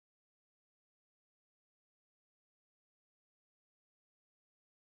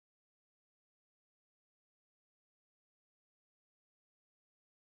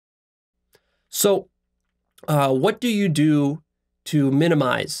So what do you do to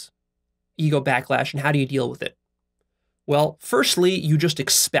minimize ego backlash, and how do you deal with it? Well, firstly, you just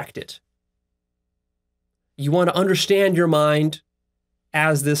expect it. You want to understand your mind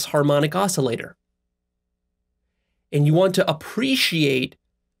as this harmonic oscillator. And you want to appreciate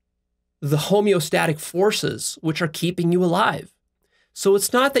the homeostatic forces which are keeping you alive. So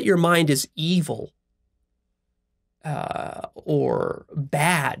it's not that your mind is evil or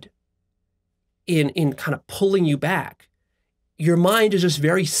bad in kind of pulling you back. Your mind is just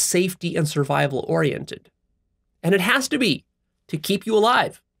very safety and survival oriented. And it has to be to keep you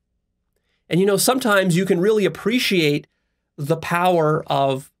alive. And you know, sometimes you can really appreciate the power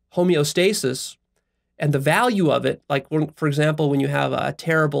of homeostasis and the value of it. Like, for example, when you have a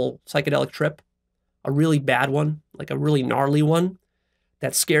terrible psychedelic trip, a really bad one, like a really gnarly one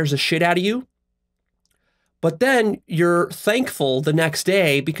that scares the shit out of you. But then you're thankful the next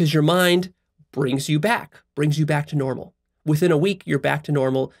day because your mind brings you back to normal. Within a week, you're back to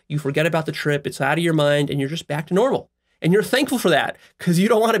normal. You forget about the trip. It's out of your mind and you're just back to normal. And you're thankful for that because you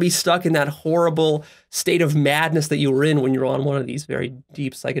don't want to be stuck in that horrible state of madness that you were in when you were on one of these very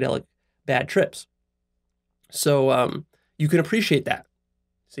deep psychedelic bad trips. So you can appreciate that.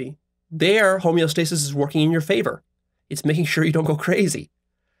 See, there, homeostasis is working in your favor. It's making sure you don't go crazy.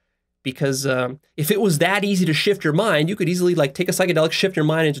 Because if it was that easy to shift your mind, you could easily like take a psychedelic, shift your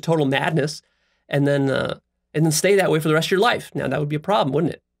mind into total madness, and then stay that way for the rest of your life. Now that would be a problem,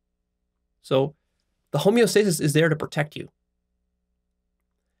 wouldn't it? So the homeostasis is there to protect you.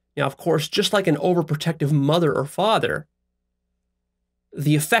 Now, of course, just like an overprotective mother or father,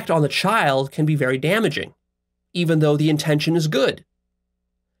 the effect on the child can be very damaging, even though the intention is good.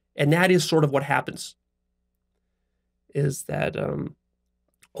 And that is sort of what happens, is that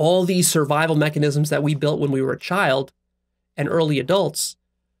all these survival mechanisms that we built when we were a child and early adults,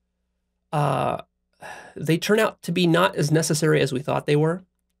 they turn out to be not as necessary as we thought they were,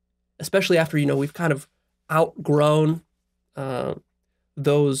 especially after, you know, we've kind of outgrown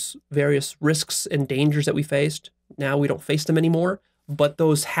those various risks and dangers that we faced. Now we don't face them anymore, but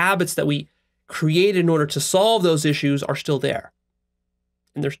those habits that we created in order to solve those issues are still there,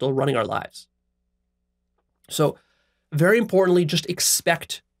 and they're still running our lives. So very importantly, just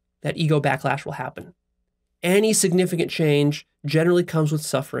expect that ego backlash will happen. Any significant change generally comes with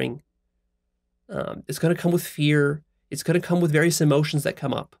suffering. It's going to come with fear. It's going to come with various emotions that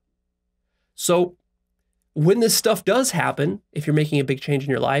come up. So when this stuff does happen, if you're making a big change in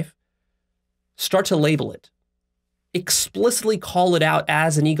your life, start to label it. Explicitly call it out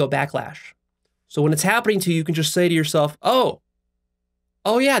as an ego backlash. So when it's happening to you, you can just say to yourself, oh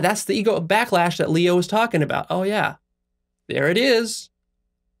yeah, that's the ego backlash that Leo was talking about. Oh yeah, there it is.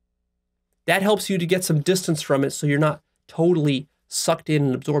 That helps you to get some distance from it so you're not totally sucked in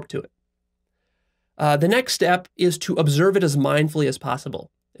and absorbed to it. The next step is to observe it as mindfully as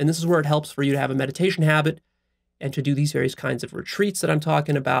possible. And this is where it helps for you to have a meditation habit and to do these various kinds of retreats that I'm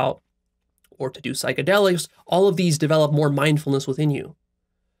talking about, or to do psychedelics. All of these develop more mindfulness within you.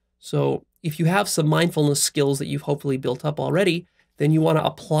 So if you have some mindfulness skills that you've hopefully built up already, then you want to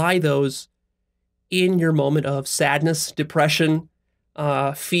apply those in your moment of sadness, depression,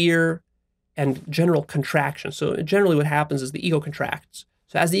 fear, and general contraction. So generally what happens is the ego contracts.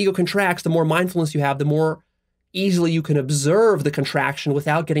 So as the ego contracts, the more mindfulness you have, the more easily you can observe the contraction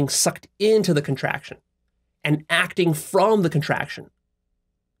without getting sucked into the contraction and acting from the contraction.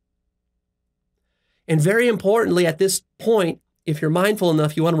 And very importantly, at this point, if you're mindful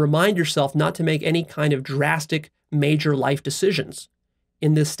enough, you want to remind yourself not to make any kind of drastic, major life decisions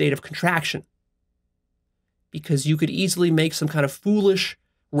in this state of contraction. Because you could easily make some kind of foolish,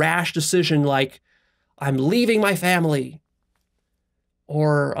 rash decision like, I'm leaving my family,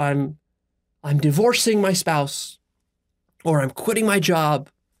 or I'm divorcing my spouse, or I'm quitting my job,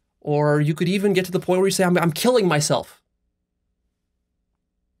 or you could even get to the point where you say, I'm killing myself.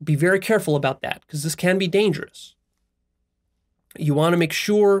 Be very careful about that, because this can be dangerous. You want to make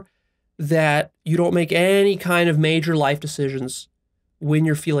sure that you don't make any kind of major life decisions when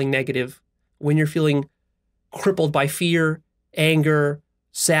you're feeling negative, when you're feeling crippled by fear, anger,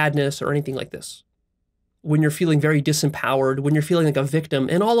 sadness, or anything like this. When you're feeling very disempowered, when you're feeling like a victim,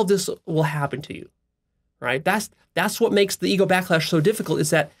 and all of this will happen to you, right? That's what makes the ego backlash so difficult, is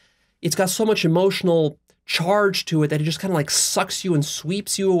that it's got so much emotional charge to it that it just kind of like sucks you and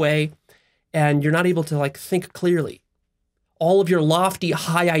sweeps you away, and you're not able to like think clearly. All of your lofty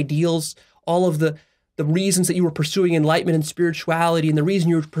high ideals, all of the reasons that you were pursuing enlightenment and spirituality, and the reason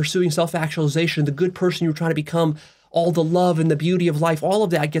you were pursuing self-actualization, the good person you were trying to become, all the love and the beauty of life, all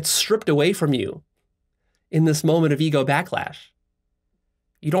of that gets stripped away from you in this moment of ego backlash.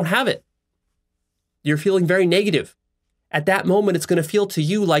 You don't have it. You're feeling very negative. At that moment, it's going to feel to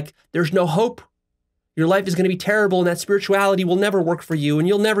you like there's no hope. Your life is going to be terrible, and that spirituality will never work for you, and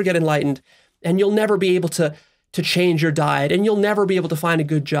you'll never get enlightened, and you'll never be able to change your diet, and you'll never be able to find a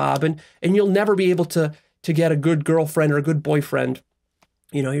good job, and you'll never be able to get a good girlfriend or a good boyfriend.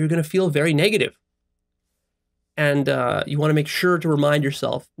 You know, you're going to feel very negative. And you want to make sure to remind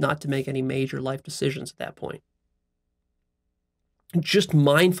yourself not to make any major life decisions at that point. Just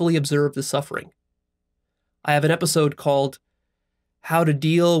mindfully observe the suffering. I have an episode called How to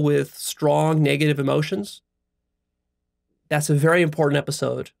Deal with Strong Negative Emotions. That's a very important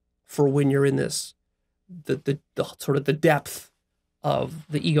episode for when you're in this, the sort of the depth of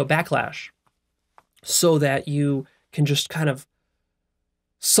the ego backlash, so that you can just kind of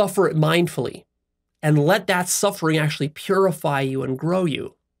suffer it mindfully and let that suffering actually purify you and grow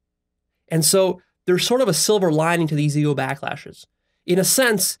you. And so there's sort of a silver lining to these ego backlashes. In a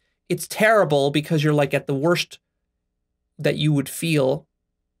sense, it's terrible because you're like at the worst that you would feel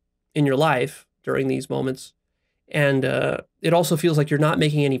in your life during these moments. And it also feels like you're not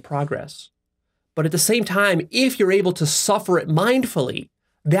making any progress. But at the same time, if you're able to suffer it mindfully,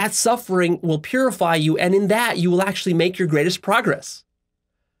 that suffering will purify you. And in that, you will actually make your greatest progress.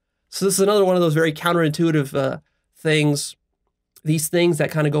 So this is another one of those very counterintuitive things, these things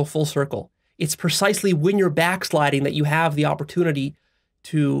that kind of go full circle. It's precisely when you're backsliding that you have the opportunity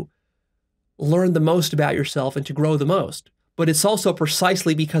to learn the most about yourself and to grow the most. But it's also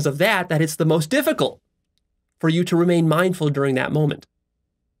precisely because of that that it's the most difficult for you to remain mindful during that moment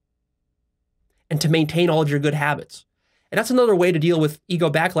and to maintain all of your good habits. And that's another way to deal with ego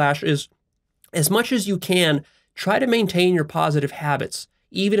backlash is, as much as you can, try to maintain your positive habits,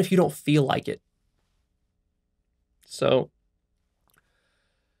 even if you don't feel like it. So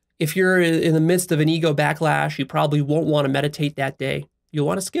if you're in the midst of an ego backlash, you probably won't want to meditate that day. You'll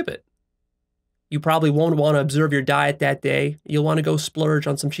want to skip it. You probably won't want to observe your diet that day. You'll want to go splurge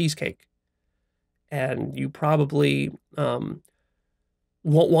on some cheesecake. And you probably won't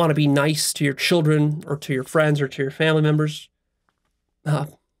want to be nice to your children or to your friends or to your family members.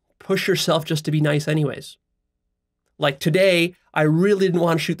 Push yourself just to be nice anyways. Like today, I really didn't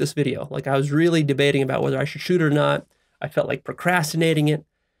want to shoot this video. Like I was really debating about whether I should shoot it or not. I felt like procrastinating it.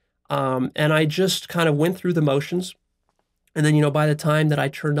 And I just kind of went through the motions. And then, you know, by the time that I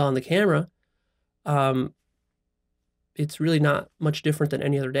turned on the camera, it's really not much different than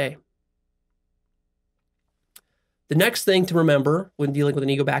any other day. The next thing to remember when dealing with an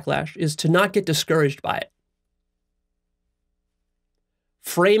ego backlash is to not get discouraged by it.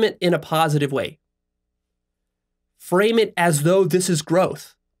 Frame it in a positive way. Frame it as though this is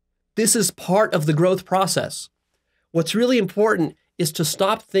growth. This is part of the growth process. What's really important is to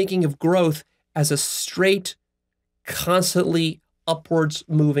stop thinking of growth as a straight, constantly upwards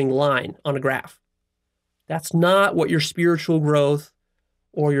moving line on a graph. That's not what your spiritual growth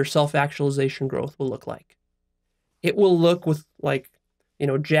or your self-actualization growth will look like. It will look with like, you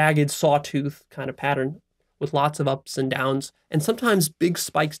know, jagged sawtooth kind of pattern with lots of ups and downs and sometimes big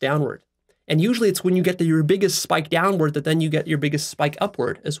spikes downward. And usually it's when you get to your biggest spike downward that then you get your biggest spike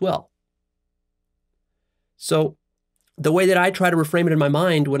upward as well. So the way that I try to reframe it in my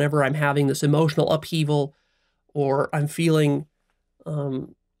mind whenever I'm having this emotional upheaval or I'm feeling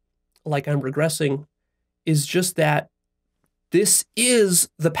like I'm regressing is just that this is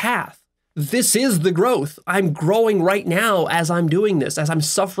the path. This is the growth. I'm growing right now as I'm doing this, as I'm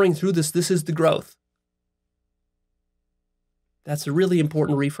suffering through this. This is the growth. That's a really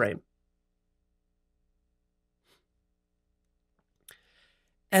important reframe.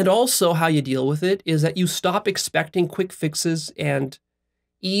 And also how you deal with it is that you stop expecting quick fixes and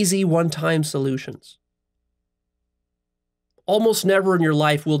easy one-time solutions. Almost never in your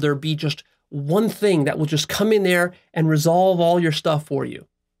life will there be just one thing that will just come in there and resolve all your stuff for you.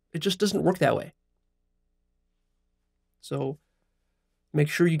 It just doesn't work that way. So make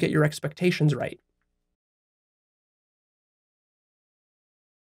sure you get your expectations right.